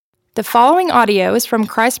The following audio is from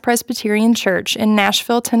Christ Presbyterian Church in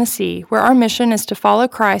Nashville, Tennessee, where our mission is to follow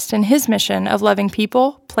Christ in his mission of loving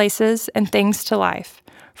people, places, and things to life.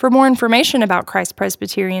 For more information about Christ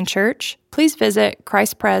Presbyterian Church, please visit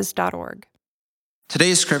christpres.org.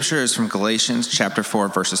 Today's scripture is from Galatians chapter 4,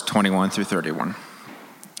 verses 21 through 31.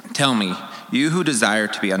 Tell me, you who desire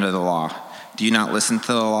to be under the law, do you not listen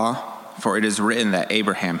to the law? For it is written that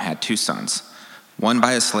Abraham had two sons, one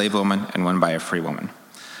by a slave woman and one by a free woman.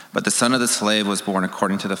 But the son of the slave was born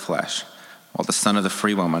according to the flesh, while the son of the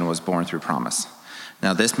free woman was born through promise.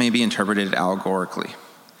 Now this may be interpreted allegorically.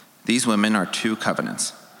 These women are two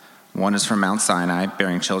covenants. One is from Mount Sinai,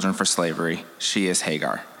 bearing children for slavery. She is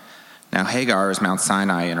Hagar. Now Hagar is Mount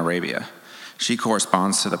Sinai in Arabia. She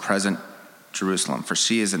corresponds to the present Jerusalem, for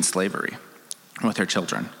she is in slavery with her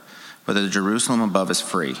children. But the Jerusalem above is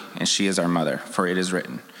free, and she is our mother, for it is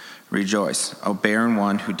written, Rejoice, O barren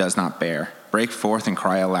one who does not bear. Break forth and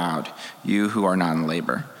cry aloud, you who are not in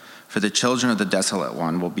labor. For the children of the desolate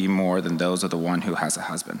one will be more than those of the one who has a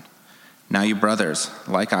husband. Now you brothers,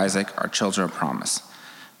 like Isaac, are children of promise.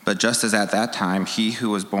 But just as at that time he who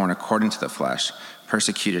was born according to the flesh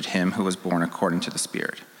persecuted him who was born according to the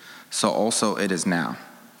Spirit, so also it is now.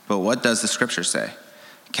 But what does the scripture say?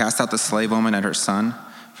 Cast out the slave woman and her son,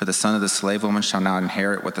 for the son of the slave woman shall not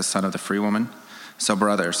inherit with the son of the free woman. So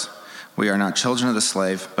brothers, we are not children of the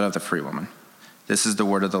slave, but of the free woman. This is the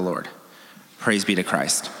word of the Lord. Praise be to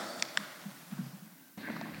Christ.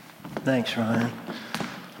 Thanks, Ryan.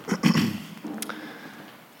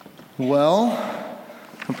 Well,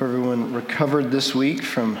 hope everyone recovered this week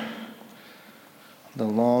from the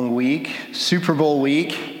long week, Super Bowl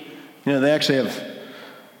week. You know, they actually have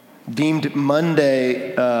deemed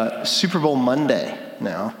Monday Super Bowl Monday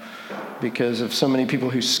now because of so many people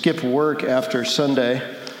who skip work after Sunday,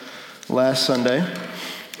 last Sunday.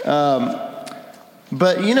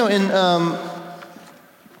 But, you know, in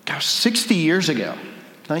 60 years ago,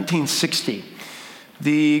 1960,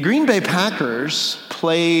 the Green Bay Packers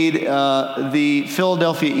played the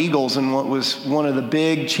Philadelphia Eagles in what was one of the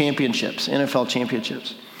big championships, NFL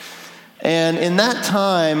championships. And in that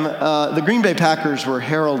time, the Green Bay Packers were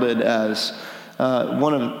heralded as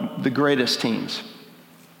one of the greatest teams.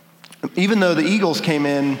 Even though the Eagles came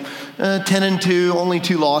in 10-2, only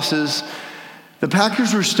 2 losses, the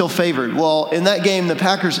Packers were still favored. Well, in that game, the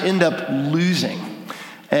Packers end up losing.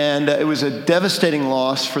 And it was a devastating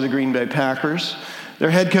loss for the Green Bay Packers. Their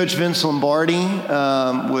head coach, Vince Lombardi,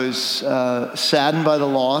 was saddened by the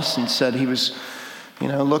loss and said he was,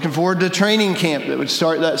 looking forward to training camp that would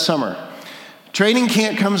start that summer. Training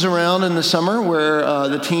camp comes around in the summer where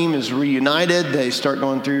the team is reunited. They start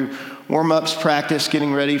going through warm-ups, practice,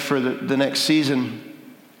 getting ready for the next season.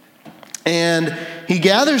 And he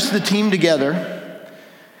gathers the team together,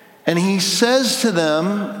 and he says to them,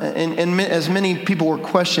 and as many people were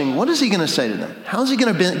questioning, what is he going to say to them? How is he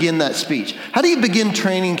going to begin that speech? How do you begin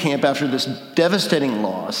training camp after this devastating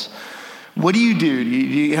loss? What do you do? Do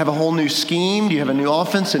you have a whole new scheme? Do you have a new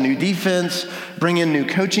offense, a new defense? Bring in new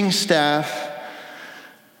coaching staff?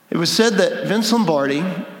 It was said that Vince Lombardi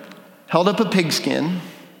held up a pigskin,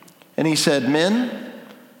 and he said, men,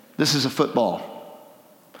 this is a football.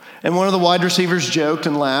 And one of the wide receivers joked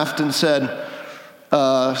and laughed and said,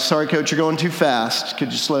 sorry, Coach, you're going too fast.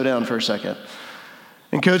 Could you slow down for a second?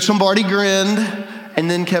 And Coach Lombardi grinned and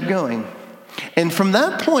then kept going. And from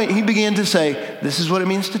that point, he began to say, this is what it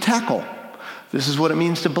means to tackle. This is what it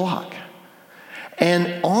means to block.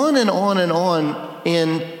 And on and on and on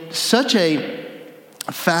in such a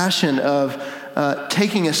fashion of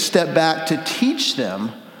taking a step back to teach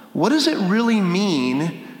them, what does it really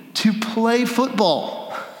mean to play football?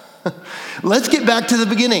 Let's get back to the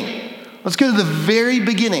beginning. Let's go to the very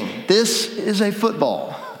beginning. This is a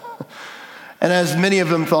football. And as many of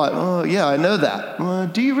them thought, oh, yeah, I know that. Well,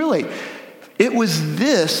 do you really? It was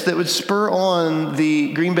this that would spur on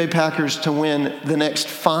the Green Bay Packers to win the next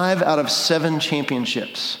 5 out of 7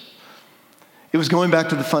 championships. It was going back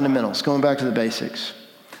to the fundamentals, going back to the basics.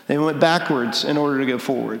 They went backwards in order to go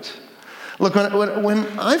forwards. Look,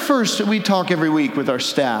 when we talk every week with our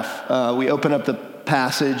staff. We open up the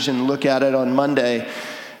passage and look at it on Monday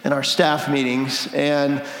in our staff meetings.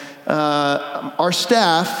 And our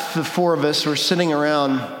staff, the 4 of us, were sitting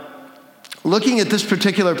around looking at this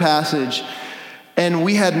particular passage, and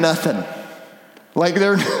we had nothing. Like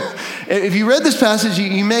if you read this passage,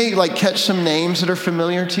 you may catch some names that are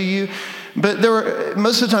familiar to you. But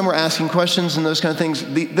most of the time we're asking questions and those kind of things.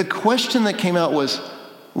 The question that came out was,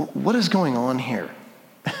 what is going on here?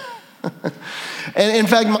 And in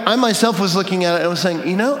fact, I myself was looking at it and was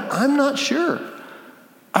saying, I'm not sure.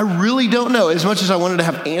 I really don't know. As much as I wanted to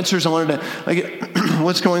have answers, I wanted to, like,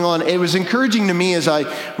 what's going on? It was encouraging to me as I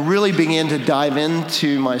really began to dive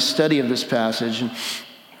into my study of this passage,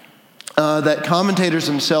 that commentators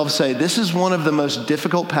themselves say this is one of the most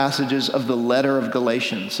difficult passages of the letter of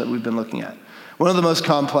Galatians that we've been looking at. One of the most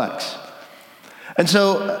complex. And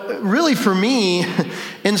so really for me,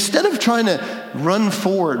 instead of trying to run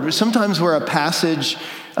forward, sometimes where a passage,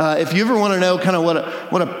 if you ever want to know kind of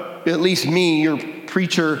what at least me, your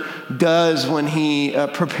preacher, does when he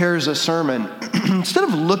prepares a sermon, instead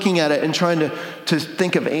of looking at it and trying to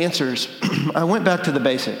think of answers, I went back to the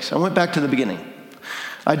basics. I went back to the beginning.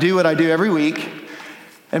 I do what I do every week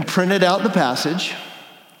and printed out the passage,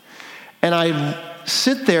 and I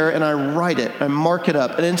sit there and I write it, I mark it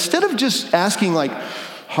up. And instead of just asking like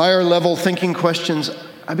higher level thinking questions,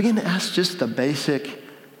 I began to ask just the basic,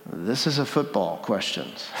 this is a football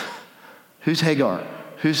questions. Who's Hagar?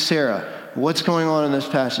 Who's Sarah? What's going on in this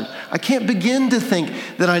passage? I can't begin to think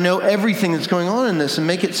that I know everything that's going on in this and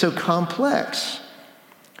make it so complex.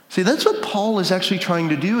 See, that's what Paul is actually trying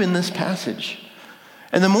to do in this passage.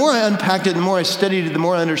 And the more I unpacked it, the more I studied it, the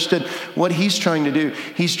more I understood what he's trying to do.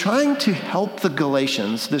 He's trying to help the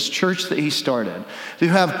Galatians, this church that he started, who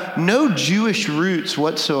have no Jewish roots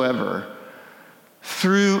whatsoever,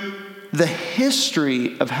 through the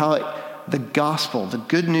history of how the gospel, the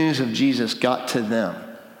good news of Jesus, got to them.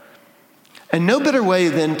 And no better way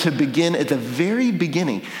than to begin at the very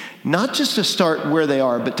beginning, not just to start where they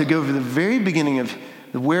are, but to go to the very beginning of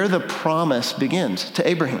where the promise begins, to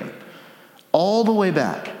Abraham. All the way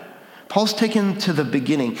back. Paul's taken to the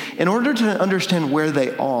beginning in order to understand where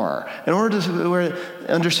they are, in order to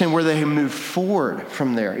understand where they move forward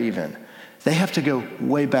from there even. They have to go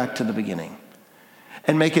way back to the beginning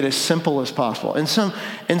and make it as simple as possible. And some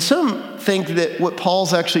think that what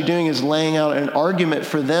Paul's actually doing is laying out an argument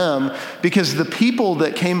for them, because the people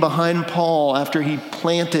that came behind Paul after he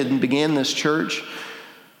planted and began this church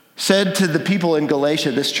said to the people in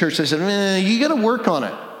Galatia, this church, they said, you got to work on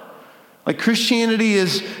it. Like Christianity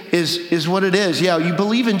is what it is. Yeah, you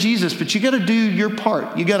believe in Jesus, but you got to do your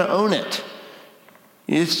part. You got to own it.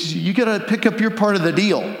 You got to pick up your part of the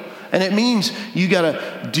deal. And it means you got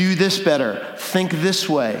to do this better, think this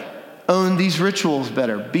way, own these rituals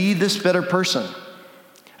better, be this better person.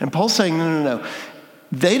 And Paul's saying, no.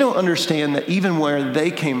 They don't understand that even where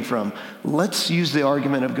they came from, let's use the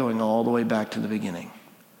argument of going all the way back to the beginning.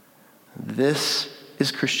 This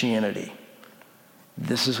is Christianity.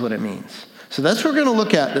 This is what it means. So that's what we're going to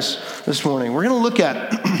look at this morning. We're going to look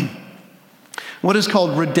at what is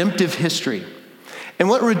called redemptive history. And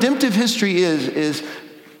what redemptive history is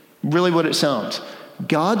really what it sounds.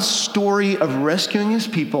 God's story of rescuing his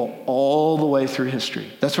people all the way through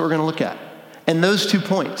history. That's what we're going to look at. And those 2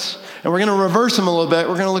 points. And we're going to reverse them a little bit.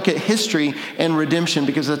 We're going to look at history and redemption,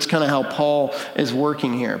 because that's kind of how Paul is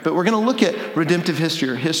working here. But we're going to look at redemptive history,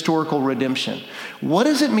 or historical redemption. What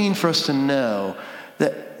does it mean for us to know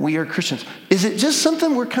that we are Christians? Is it just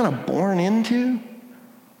something we're kind of born into?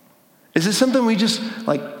 Is it something we just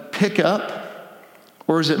like pick up?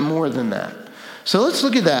 Or is it more than that? So let's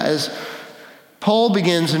look at that as Paul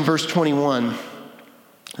begins in verse 21.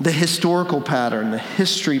 The historical pattern, the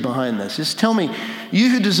history behind this is, tell me, you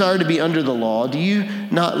who desire to be under the law, do you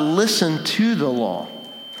not listen to the law?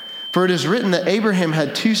 For it is written that Abraham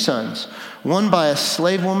had 2 sons, one by a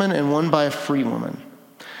slave woman and one by a free woman.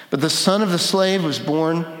 But the son of the slave was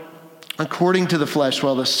born according to the flesh,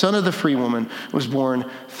 while the son of the free woman was born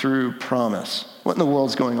through promise. What in the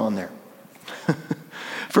world's going on there?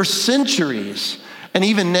 For centuries, and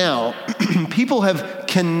even now, people have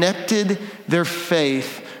connected their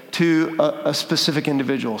faith to a specific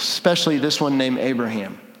individual, especially this one named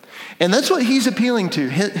Abraham. And that's what he's appealing to.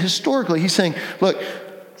 Historically, he's saying, look,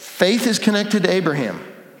 faith is connected to Abraham.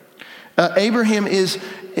 Abraham is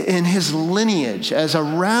in his lineage. As a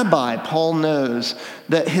rabbi, Paul knows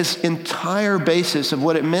that his entire basis of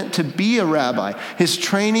what it meant to be a rabbi, his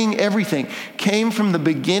training, everything, came from the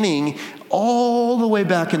beginning, all the way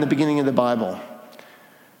back in the beginning of the Bible,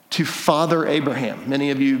 to Father Abraham.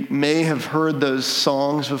 Many of you may have heard those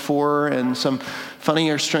songs before in some funny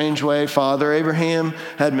or strange way. Father Abraham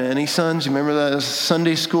had many sons. You remember that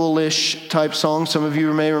Sunday school-ish type song? Some of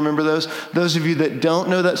you may remember those. Those of you that don't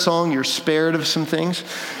know that song, you're spared of some things.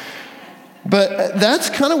 But that's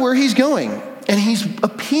kind of where he's going. And he's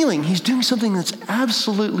appealing. He's doing something that's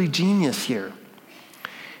absolutely genius here.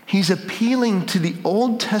 He's appealing to the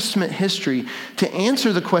Old Testament history to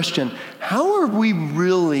answer the question, how are we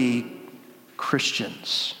really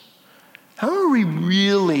Christians? How are we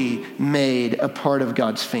really made a part of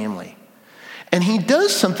God's family? And he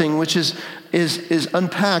does something which is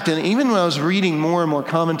unpacked. And even when I was reading more and more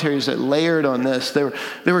commentaries that layered on this, they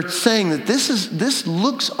were saying that this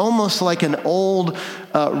looks almost like an old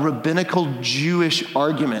rabbinical Jewish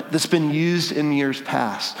argument that's been used in years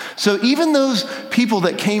past. So even those people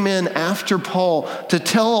that came in after Paul to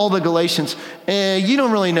tell all the Galatians, you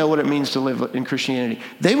don't really know what it means to live in Christianity,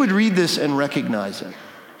 they would read this and recognize it.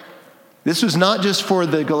 This was not just for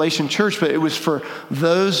the Galatian church, but it was for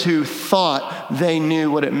those who thought they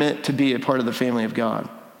knew what it meant to be a part of the family of God.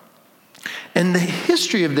 And the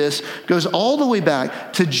history of this goes all the way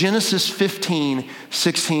back to Genesis 15,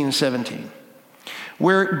 16, and 17,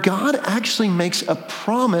 where God actually makes a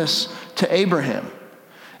promise to Abraham.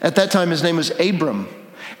 At that time, his name was Abram.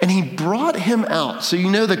 And he brought him out. So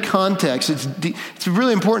you know the context. It's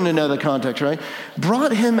really important to know the context, right?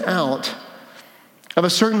 Brought him out of a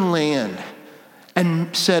certain land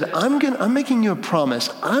and said, I'm making you a promise.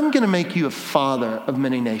 I'm going to make you a father of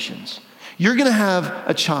many nations. You're going to have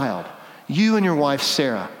a child, you and your wife,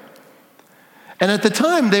 Sarah. And at the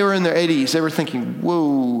time, they were in their 80s. They were thinking,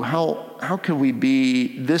 whoa, how can we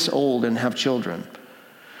be this old and have children?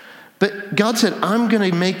 But God said, I'm going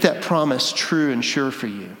to make that promise true and sure for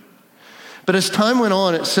you. But as time went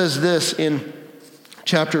on, it says this in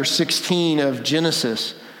chapter 16 of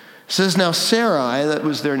Genesis. It says, now Sarai, that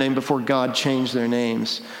was their name before God changed their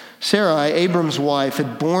names. Sarai, Abram's wife,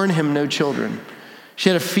 had borne him no children. She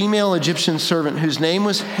had a female Egyptian servant whose name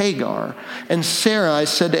was Hagar. And Sarai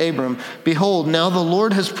said to Abram, behold, now the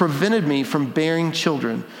Lord has prevented me from bearing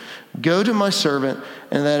children. Go to my servant,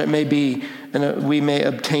 and that it may be, and that we may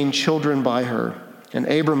obtain children by her. And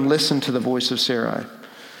Abram listened to the voice of Sarai.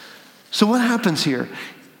 So what happens here?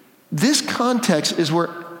 This context is where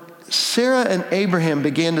Sarah and Abraham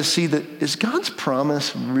began to see that, is God's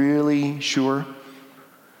promise really sure?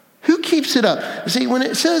 Who keeps it up? See, when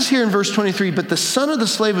it says here in verse 23, but the son of the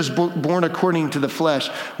slave was born according to the flesh,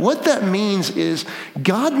 what that means is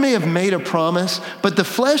God may have made a promise, but the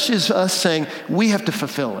flesh is us saying we have to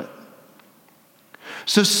fulfill it.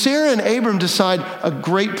 So Sarah and Abram decide a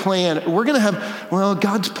great plan. We're going to have,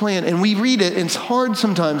 God's plan. And we read it, and it's hard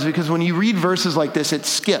sometimes because when you read verses like this, it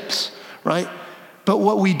skips, right? But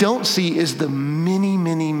what we don't see is the many,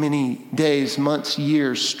 many, many days, months,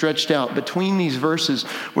 years stretched out between these verses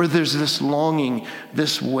where there's this longing,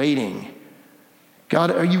 this waiting.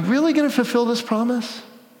 God, are you really going to fulfill this promise?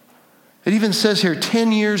 It even says here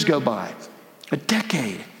 10 years go by, a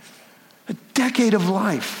decade of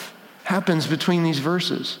life happens between these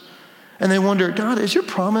verses. And they wonder, God, is your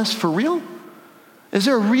promise for real? Is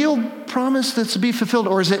there a real promise that's to be fulfilled,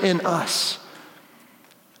 or is it in us?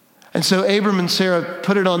 And so Abram and Sarah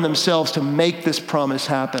put it on themselves to make this promise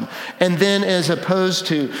happen. And then as opposed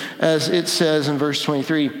to, as it says in verse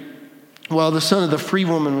 23, while the son of the free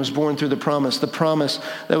woman was born through the promise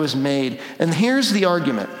that was made. And here's the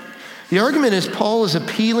argument. The argument is Paul is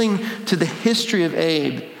appealing to the history of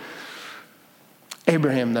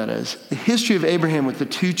Abraham, that is. The history of Abraham with the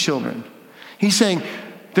two children. He's saying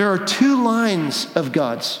there are two lines of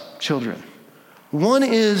God's children. One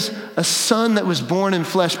is a son that was born in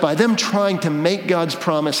flesh by them trying to make God's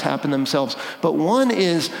promise happen themselves. But one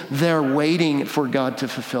is they're waiting for God to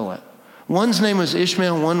fulfill it. One's name was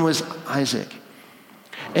Ishmael, one was Isaac.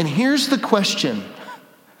 And here's the question.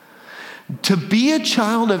 To be a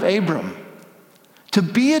child of Abraham,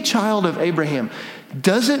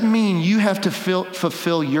 does it mean you have to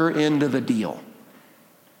fulfill your end of the deal?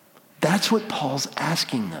 That's what Paul's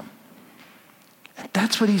asking them. And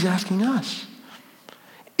that's what he's asking us.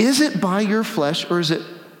 Is it by your flesh or is it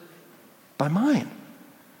by mine?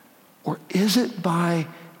 Or is it by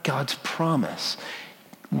God's promise?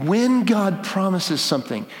 When God promises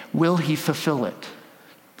something, will he fulfill it?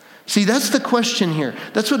 See, that's the question here.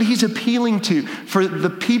 That's what he's appealing to for the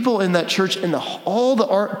people in that church and all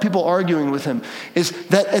the people arguing with him, is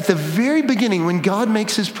that at the very beginning, when God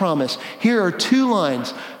makes his promise, here are two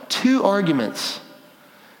lines, two arguments.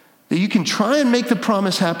 That you can try and make the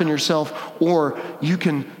promise happen yourself, or you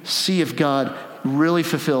can see if God really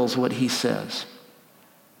fulfills what he says.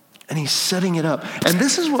 And he's setting it up. And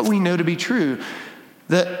this is what we know to be true,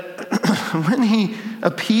 that when he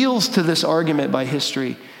appeals to this argument by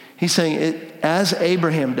history, he's saying, as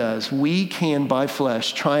Abraham does, we can, by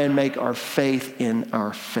flesh, try and make our faith in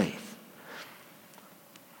our faith.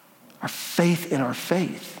 Our faith in our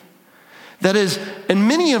faith. That is, in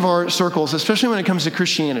many of our circles, especially when it comes to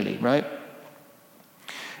Christianity, right?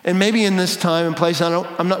 And maybe in this time and place,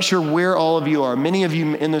 I'm not sure where all of you are. Many of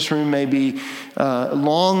you in this room may be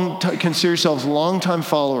consider yourselves longtime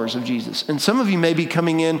followers of Jesus. And some of you may be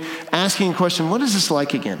coming in asking a question, what is this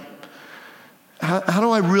like again? How do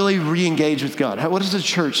I really re-engage with God? What is the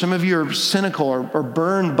church? Some of you are cynical or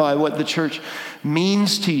burned by what the church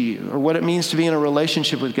means to you or what it means to be in a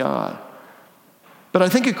relationship with God. But I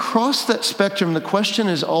think across that spectrum, the question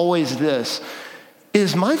is always this: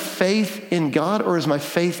 is my faith in God or is my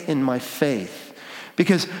faith in my faith?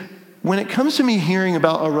 Because when it comes to me hearing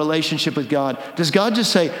about a relationship with God, does God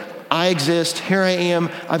just say, I exist, here I am,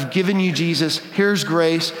 I've given you Jesus, here's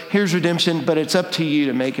grace, here's redemption, but it's up to you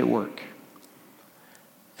to make it work?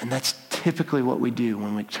 And that's typically what we do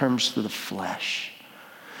when it comes to the flesh.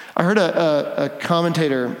 I heard a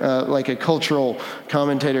commentator, like a cultural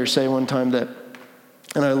commentator, say one time that,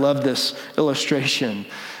 and I love this illustration,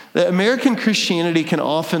 that American Christianity can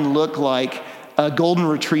often look like a golden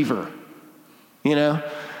retriever, you know?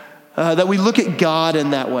 That we look at God in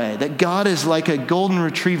that way, that God is like a golden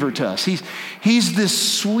retriever to us. He's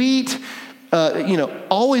this sweet,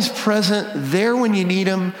 always present, there when you need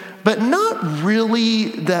him, but not really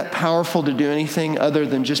that powerful to do anything other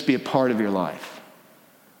than just be a part of your life.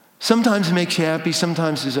 Sometimes it makes you happy,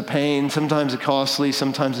 sometimes it's a pain, sometimes it's costly,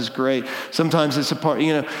 sometimes it's great, sometimes it's a part,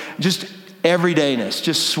 just everydayness,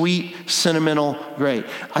 just sweet, sentimental, great.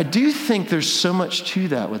 I do think there's so much to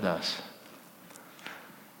that with us.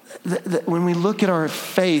 That when we look at our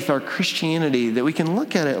faith, our Christianity, that we can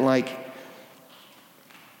look at it like,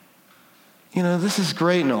 this is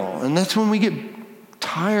great and all. And that's when we get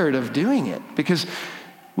tired of doing it, because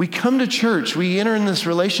we come to church, we enter in this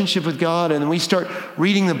relationship with God, and we start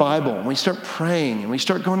reading the Bible, and we start praying, and we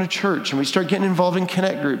start going to church, and we start getting involved in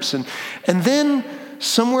connect groups. And then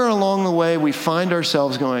somewhere along the way, we find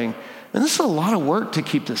ourselves going, man, this is a lot of work to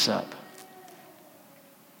keep this up.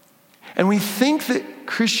 And we think that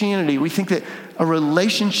Christianity, we think that a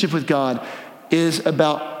relationship with God is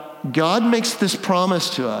about God makes this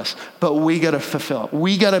promise to us, but we got to fulfill it.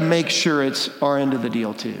 We got to make sure it's our end of the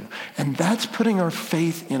deal too. And that's putting our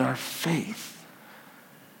faith in our faith.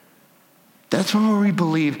 That's when we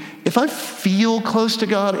believe, if I feel close to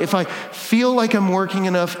God, if I feel like I'm working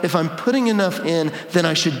enough, if I'm putting enough in, then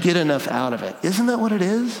I should get enough out of it. Isn't that what it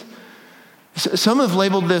is? Some have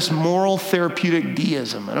labeled this moral therapeutic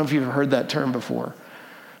deism. I don't know if you've heard that term before.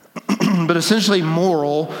 But essentially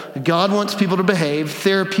moral, God wants people to behave.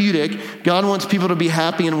 Therapeutic, God wants people to be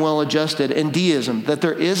happy and well-adjusted. And deism, that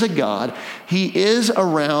there is a God. He is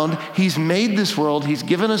around. He's made this world. He's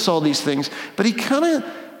given us all these things. But he kind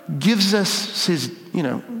of gives us his,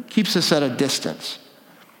 keeps us at a distance.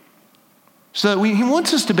 So that he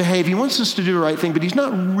wants us to behave. He wants us to do the right thing, but he's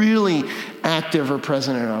not really active or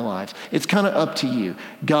present in our lives. It's kind of up to you.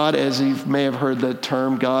 God, as you may have heard the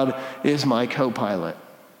term, God is my co-pilot.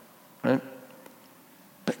 Right?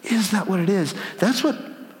 But is that what it is? That's what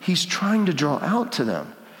he's trying to draw out to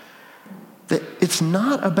them. That it's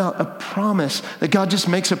not about a promise, that God just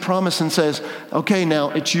makes a promise and says, okay, now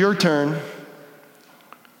it's your turn.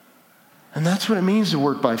 And that's what it means to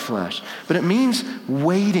work by flesh. But it means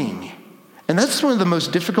waiting. And that's one of the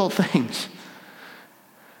most difficult things.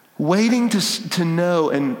 Waiting to know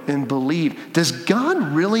and believe. Does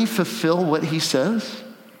God really fulfill what he says?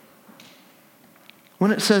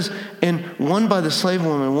 When it says, and one by the slave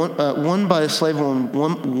woman, one by a slave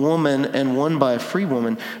woman, and one by a free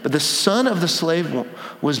woman, but the son of the slave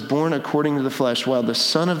was born according to the flesh, while the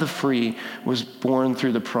son of the free was born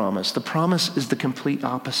through the promise. The promise is the complete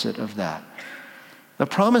opposite of that. The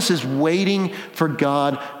promise is waiting for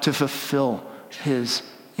God to fulfill his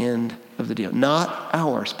end of the deal. Not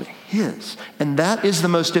ours, but his. And that is the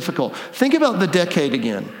most difficult. Think about the decade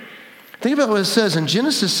again. Think about what it says in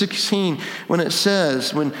Genesis 16 when it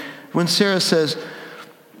says, when Sarah says,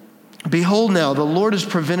 behold now, the Lord has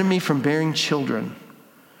prevented me from bearing children.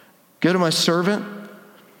 Go to my servant.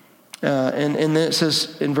 And then it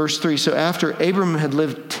says in verse 3, so after Abram had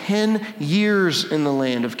lived 10 years in the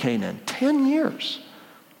land of Canaan. 10 years.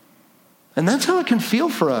 And that's how it can feel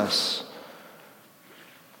for us.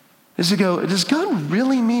 Is to go, does God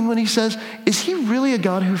really mean what he says? Is he really a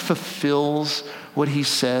God who fulfills what he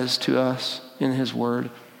says to us in his word?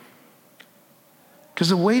 Because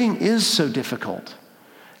the waiting is so difficult.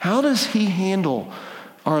 How does he handle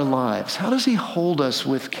our lives? How does he hold us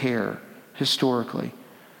with care historically?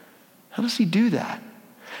 How does he do that?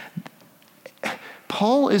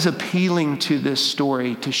 Paul is appealing to this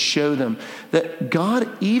story to show them that God,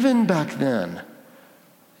 even back then,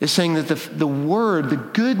 is saying that the word, the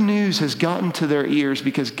good news has gotten to their ears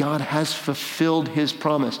because God has fulfilled his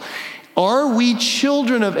promise. Are we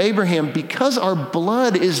children of Abraham because our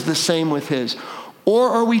blood is the same with his? Or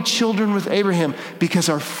are we children with Abraham because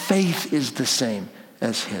our faith is the same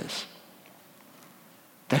as his?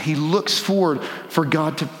 That he looks forward for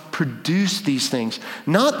God produce these things.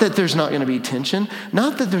 Not that there's not going to be tension,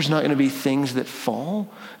 not that there's not going to be things that fall,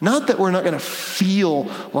 not that we're not going to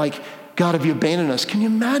feel like, God, have you abandoned us? Can you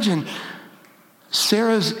imagine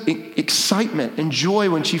Sarah's excitement and joy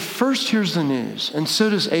when she first hears the news? And so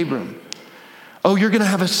does Abram. Oh, you're going to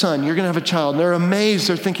have a son, you're going to have a child. And they're amazed,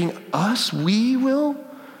 they're thinking, us, we will?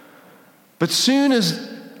 But soon as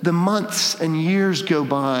the months and years go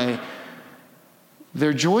by,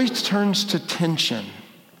 their joy turns to tension,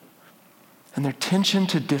 and their tension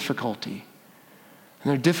to difficulty,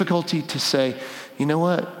 and their difficulty to say, you know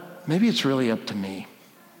what, maybe it's really up to me.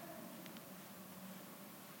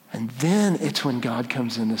 And then it's when God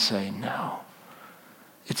comes in to say, no,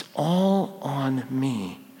 it's all on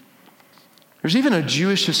me. There's even a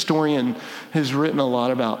Jewish historian who's written a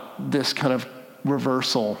lot about this kind of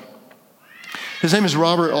reversal. His name is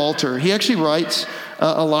Robert Alter. He actually writes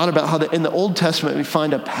a lot about how in the Old Testament we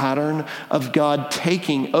find a pattern of God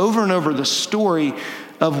taking over and over the story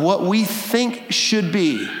of what we think should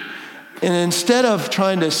be. And instead of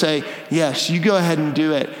trying to say, yes, you go ahead and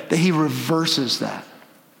do it, that he reverses that.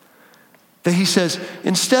 That he says,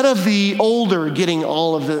 instead of the older getting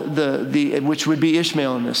all of the which would be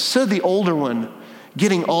Ishmael in this, instead of the older one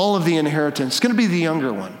getting all of the inheritance, it's going to be the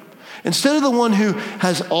younger one. Instead of the one who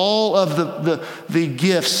has all of the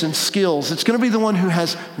gifts and skills, it's going to be the one who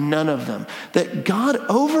has none of them. That God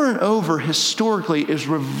over and over historically is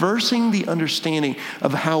reversing the understanding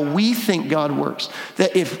of how we think God works.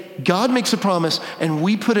 That if God makes a promise and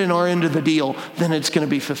we put in our end of the deal, then it's going to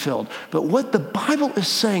be fulfilled. But what the Bible is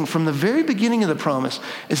saying from the very beginning of the promise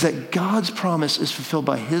is that God's promise is fulfilled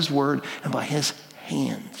by his word and by his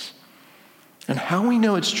hands. And how we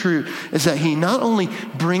know it's true is that he not only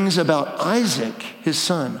brings about Isaac, his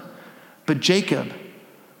son, but Jacob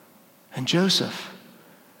and Joseph,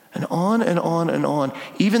 and on and on and on.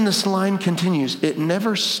 Even this line continues. It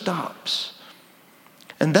never stops.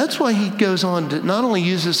 And that's why he goes on to not only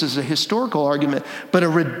use this as a historical argument, but a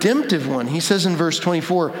redemptive one. He says in verse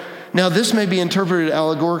 24, now this may be interpreted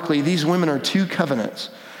allegorically. These women are two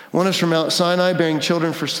covenants. One is from Mount Sinai, bearing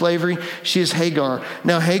children for slavery. She is Hagar.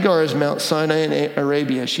 Now Hagar is Mount Sinai in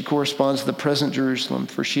Arabia. She corresponds to the present Jerusalem,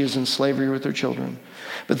 for she is in slavery with her children.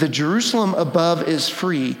 But the Jerusalem above is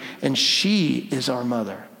free, and she is our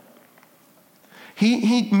mother.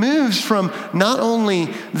 He moves from not only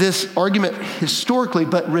this argument historically,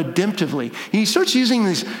 but redemptively. He starts using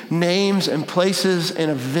these names and places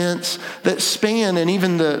and events that span, and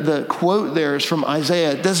even the quote there is from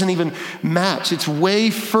Isaiah. It doesn't even match. It's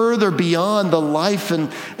way further beyond the life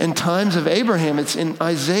and times of Abraham. It's in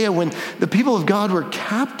Isaiah when the people of God were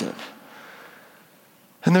captive.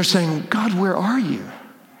 And they're saying, God, where are you?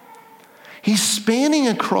 He's spanning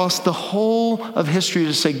across the whole of history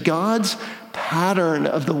to say God's pattern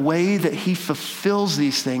of the way that he fulfills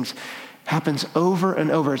these things happens over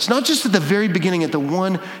and over. It's not just at the very beginning at the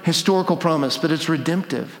one historical promise, but it's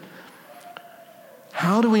redemptive.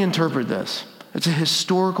 How do we interpret this? It's a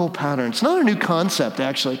historical pattern. It's not a new concept,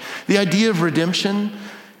 actually. The idea of redemption,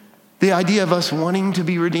 the idea of us wanting to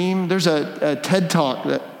be redeemed. There's a TED Talk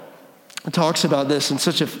that talks about this in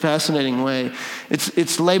such a fascinating way.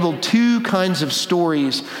 It's labeled two kinds of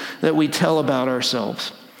stories that we tell about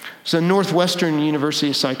ourselves. So Northwestern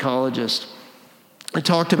University psychologist, I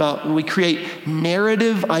talked about we create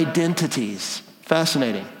narrative identities.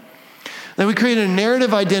 Fascinating. That we create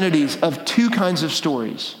narrative identities of two kinds of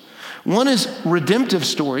stories. One is redemptive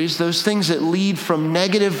stories, those things that lead from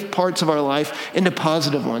negative parts of our life into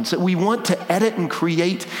positive ones, that we want to edit and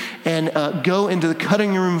create and go into the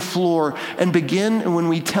cutting room floor and begin, when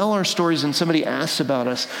we tell our stories and somebody asks about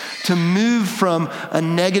us, to move from a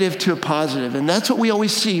negative to a positive. And that's what we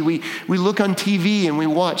always see. We look on TV and we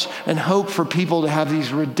watch and hope for people to have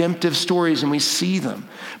these redemptive stories, and we see them.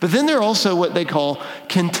 But then there are also what they call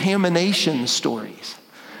contamination stories.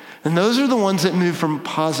 And those are the ones that move from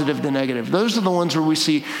positive to negative. Those are the ones where we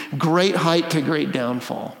see great height to great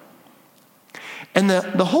downfall. And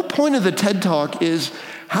the whole point of the TED Talk is,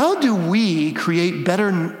 how do we create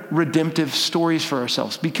better redemptive stories for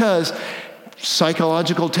ourselves? Because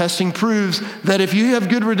psychological testing proves that if you have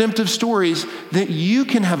good redemptive stories, that you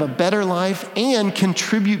can have a better life and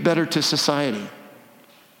contribute better to society.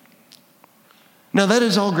 Now, that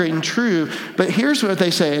is all great and true, but here's what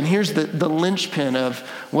they say, and here's the linchpin of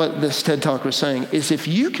what this TED Talk was saying, is if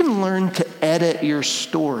you can learn to edit your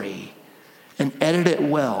story and edit it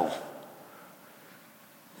well,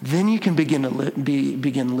 then you can begin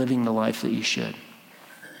living the life that you should.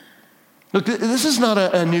 Look, this is not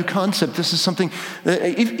a new concept. This is something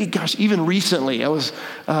that, even recently, I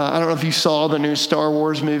don't know if you saw the new Star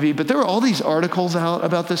Wars movie, but there were all these articles out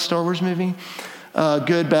about this Star Wars movie.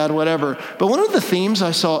 good, bad, whatever. But one of the themes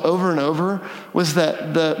I saw over and over was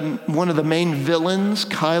that one of the main villains,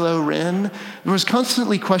 Kylo Ren, there was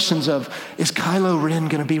constantly questions of, is Kylo Ren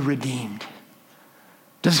going to be redeemed?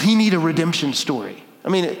 Does he need a redemption story? I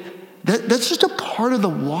mean, that's just a part of the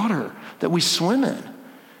water that we swim in.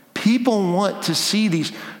 People want to see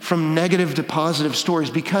these from negative to positive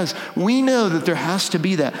stories because we know that there has to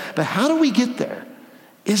be that. But how do we get there?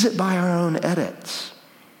 Is it by our own edits?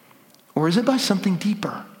 Or is it by something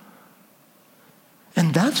deeper?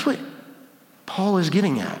 And that's what Paul is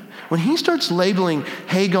getting at. When he starts labeling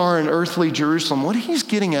Hagar and earthly Jerusalem, what he's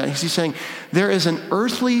getting at is he's saying there is an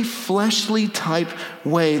earthly, fleshly type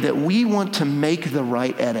way that we want to make the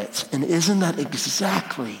right edits. And isn't that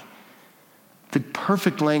exactly the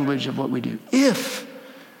perfect language of what we do? If,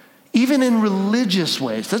 even in religious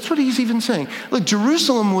ways, that's what he's even saying. Look,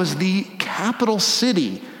 Jerusalem was the capital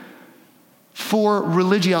city for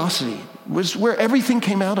religiosity, was where everything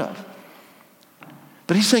came out of.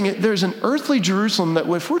 But he's saying there's an earthly Jerusalem that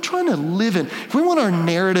if we're trying to live in, if we want our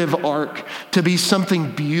narrative arc to be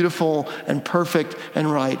something beautiful and perfect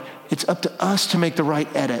and right, it's up to us to make the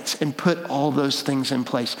right edits and put all those things in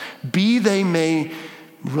place. Be they may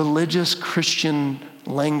religious Christian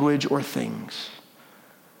language or things.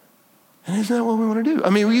 And isn't that what we want to do? I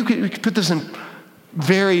mean, we could put this in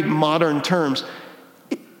very modern terms.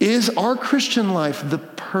 Is our Christian life the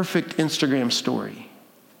perfect Instagram story?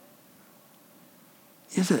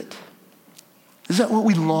 Is it? Is that what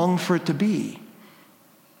we long for it to be?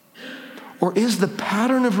 Or is the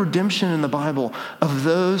pattern of redemption in the Bible of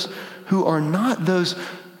those who are not those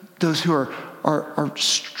who are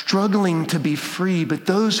struggling to be free, but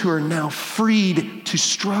those who are now freed to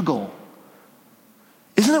struggle?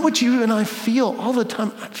 Isn't that what you and I feel all the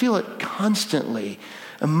time? I feel it constantly,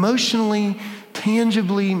 emotionally,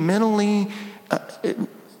 tangibly, mentally,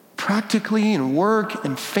 practically, in work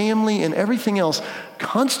and family and everything else,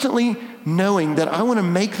 constantly knowing that I want to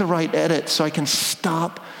make the right edit so I can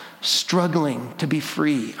stop struggling to be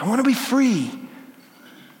free. I want to be free.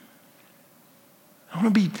 I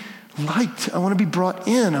want to be liked. I want to be brought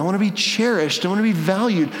in. I want to be cherished. I want to be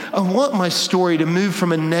valued. I want my story to move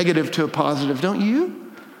from a negative to a positive, don't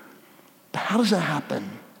you? But how does that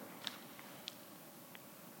happen?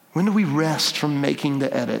 When do we rest from making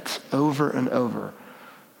the edits over and over?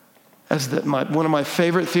 As one of my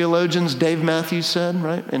favorite theologians, Dave Matthews, said,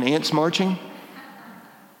 right, in Ants Marching.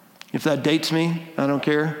 If that dates me, I don't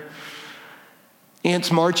care.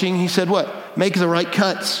 Ants Marching, he said what? Make the right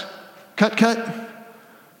cuts. Cut.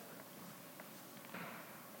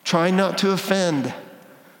 Try not to offend.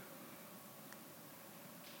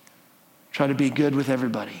 Try to be good with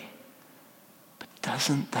everybody. But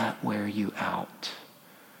doesn't that wear you out?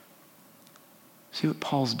 See what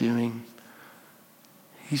Paul's doing?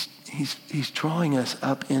 He's drawing us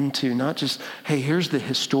up into not just, hey, here's the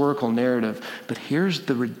historical narrative, but here's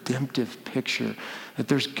the redemptive picture. That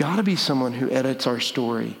there's got to be someone who edits our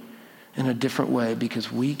story in a different way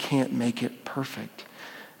because we can't make it perfect.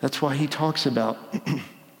 That's why he talks about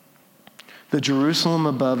the Jerusalem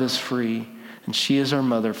above is free, and she is our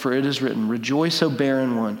mother. For it is written, rejoice, O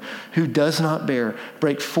barren one who does not bear.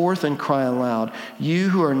 Break forth and cry aloud, you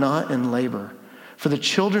who are not in labor. For the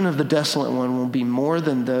children of the desolate one will be more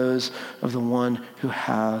than those of the one who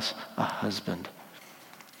has a husband.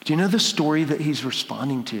 Do you know the story that he's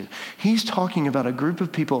responding to? He's talking about a group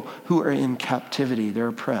of people who are in captivity. They're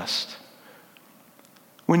oppressed.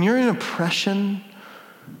 When you're in oppression,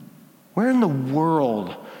 where in the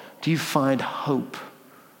world do you find hope?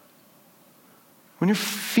 When you're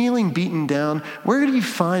feeling beaten down, where do you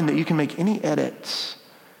find that you can make any edits?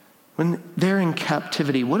 When they're in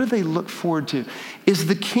captivity, what do they look forward to? Is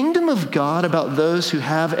the kingdom of God about those who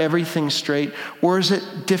have everything straight, or is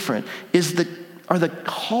it different? Are the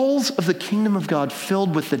calls of the kingdom of God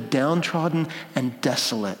filled with the downtrodden and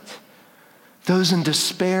desolate? Those in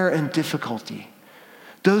despair and difficulty?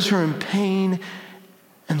 Those who are in pain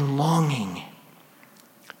and longing?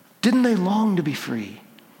 Didn't they long to be free?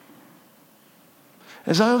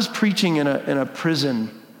 As I was preaching in a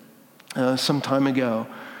prison some time ago,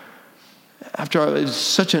 it was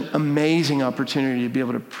such an amazing opportunity to be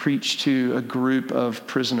able to preach to a group of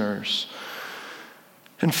prisoners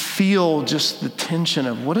and feel just the tension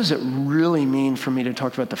of what does it really mean for me to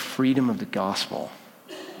talk about the freedom of the gospel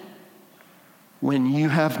when you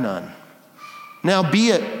have none. Now, be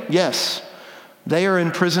it, yes, they are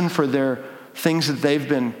in prison for their things that they've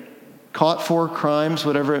been caught for, crimes,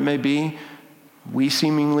 whatever it may be. We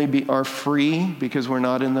seemingly are free because we're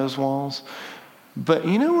not in those walls. But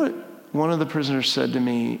you know what one of the prisoners said to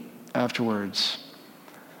me afterwards?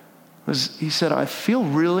 he said, I feel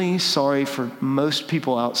really sorry for most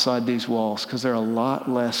people outside these walls because they're a lot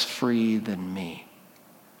less free than me.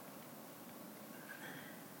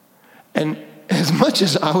 And as much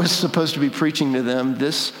as I was supposed to be preaching to them,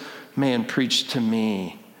 this man preached to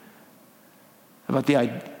me about the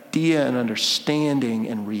idea and understanding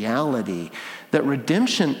and reality that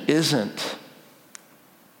redemption isn't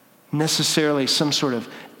necessarily some sort of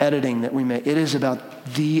editing that we make. It is about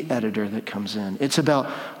the editor that comes in. It's about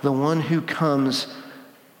the one who comes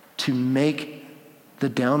to make the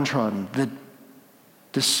downtrodden, the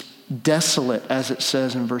desolate, as it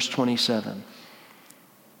says in verse 27.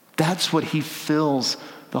 That's what he fills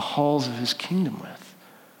the halls of his kingdom with.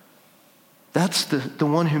 That's the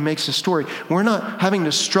one who makes the story. We're not having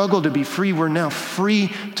to struggle to be free. We're now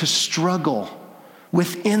free to struggle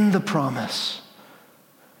within the promise.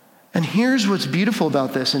 And here's what's beautiful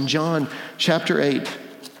about this. In John chapter 8,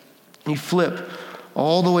 you flip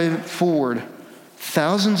all the way forward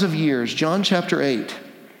thousands of years. John chapter 8,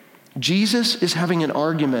 Jesus is having an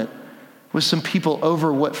argument with some people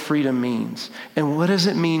over what freedom means. And what does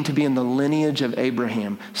it mean to be in the lineage of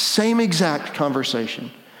Abraham? Same exact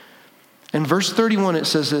conversation. In verse 31, it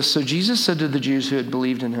says this, so Jesus said to the Jews who had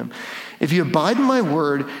believed in him, if you abide in my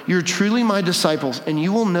word, you're truly my disciples, and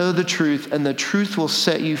you will know the truth, and the truth will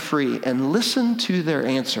set you free. And listen to their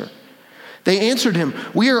answer. They answered him,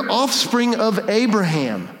 we are offspring of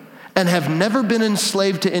Abraham and have never been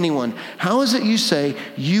enslaved to anyone. How is it you say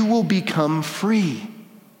you will become free?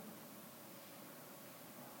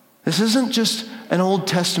 This isn't just an Old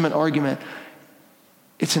Testament argument.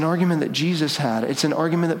 It's an argument that Jesus had. It's an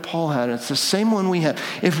argument that Paul had. It's the same one we have.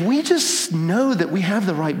 If we just know that we have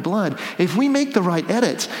the right blood, if we make the right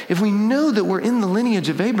edits, if we know that we're in the lineage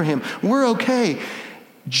of Abraham, we're okay.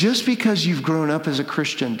 Just because you've grown up as a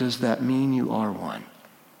Christian, does that mean you are one?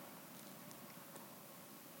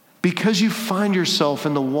 Because you find yourself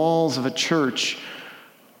in the walls of a church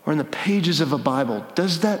or in the pages of a Bible,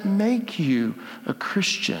 does that make you a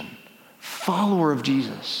Christian, follower of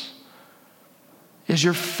Jesus? Is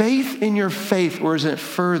your faith in your faith, or is it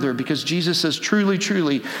further? Because Jesus says, truly,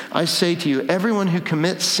 truly, I say to you, everyone who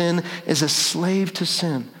commits sin is a slave to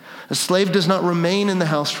sin. A slave does not remain in the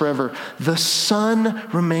house forever. The Son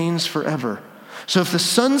remains forever. So if the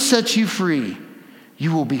Son sets you free,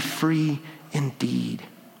 you will be free indeed.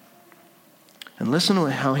 And listen to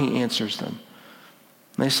how he answers them.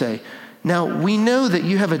 They say, now we know that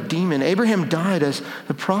you have a demon. Abraham died as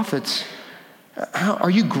the prophets. Are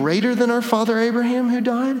you greater than our father Abraham who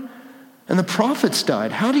died? And the prophets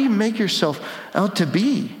died. How do you make yourself out to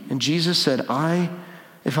be? And Jesus said,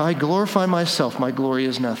 if I glorify myself, my glory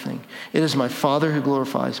is nothing. It is my Father who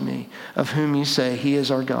glorifies me, of whom you say he is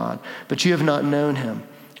our God. But you have not known him,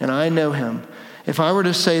 and I know him. If I were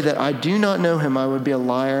to say that I do not know him, I would be a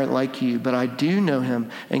liar like you. But I do know him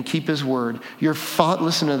and keep his word.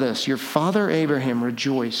 Listen to this. Your father Abraham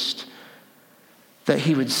rejoiced that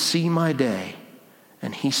he would see my day,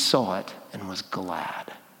 and he saw it and was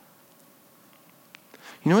glad.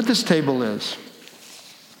 You know what this table is?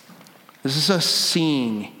 This is us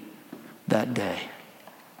seeing that day.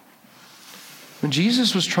 When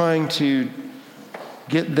Jesus was trying to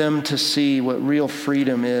get them to see what real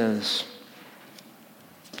freedom is,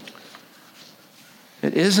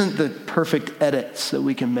 it isn't the perfect edits that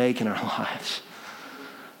we can make in our lives.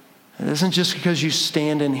 It isn't just because you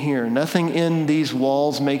stand in here. Nothing in these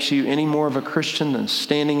walls makes you any more of a Christian than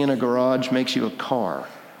standing in a garage makes you a car.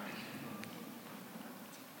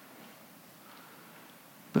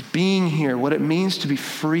 But being here, what it means to be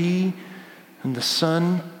free in the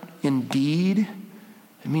Son indeed,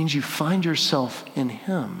 it means you find yourself in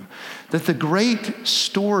him. That the great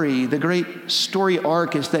story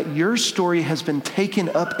arc is that your story has been taken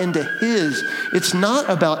up into his. It's not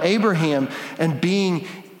about Abraham and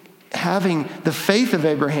having the faith of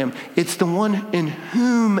Abraham. It's the one in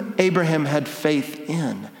whom Abraham had faith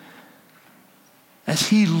in. As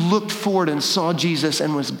he looked forward and saw Jesus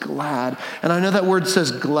and was glad. And I know that word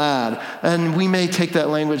says glad. And we may take that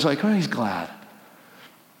language like, oh, he's glad.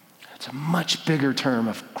 It's a much bigger term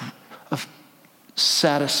of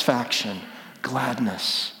satisfaction,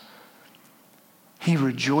 gladness. He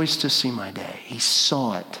rejoiced to see my day. He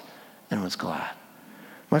saw it and was glad.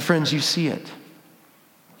 My friends, you see it.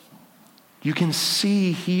 You can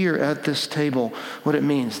see here at this table what it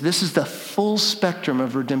means. This is the full spectrum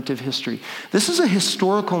of redemptive history. This is a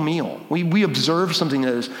historical meal. We observe something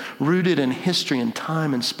that is rooted in history and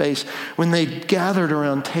time and space. When they gathered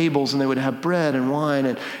around tables and they would have bread and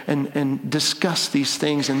wine and discuss these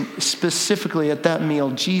things. And specifically at that meal,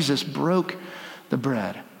 Jesus broke the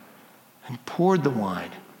bread and poured the wine.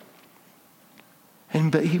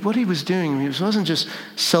 But what he was doing, he wasn't just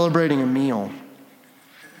celebrating a meal.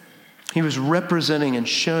 He was representing and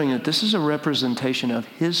showing that this is a representation of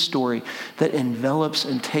his story that envelops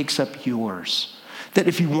and takes up yours. That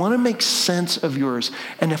if you want to make sense of yours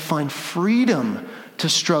and to find freedom to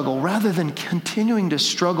struggle, rather than continuing to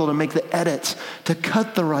struggle to make the edits, to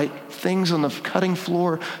cut the right things on the cutting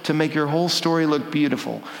floor to make your whole story look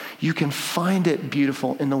beautiful, you can find it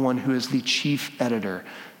beautiful in the one who is the chief editor,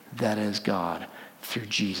 that is God, through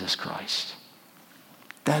Jesus Christ.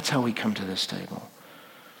 That's how we come to this table.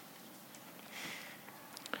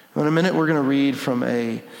 In a minute, we're going to read from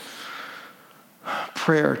a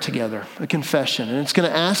prayer together, a confession. And it's going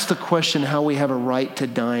to ask the question how we have a right to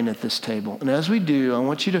dine at this table. And as we do, I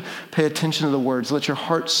want you to pay attention to the words. Let your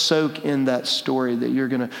heart soak in that story that you're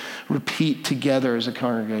going to repeat together as a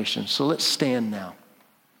congregation. So let's stand now.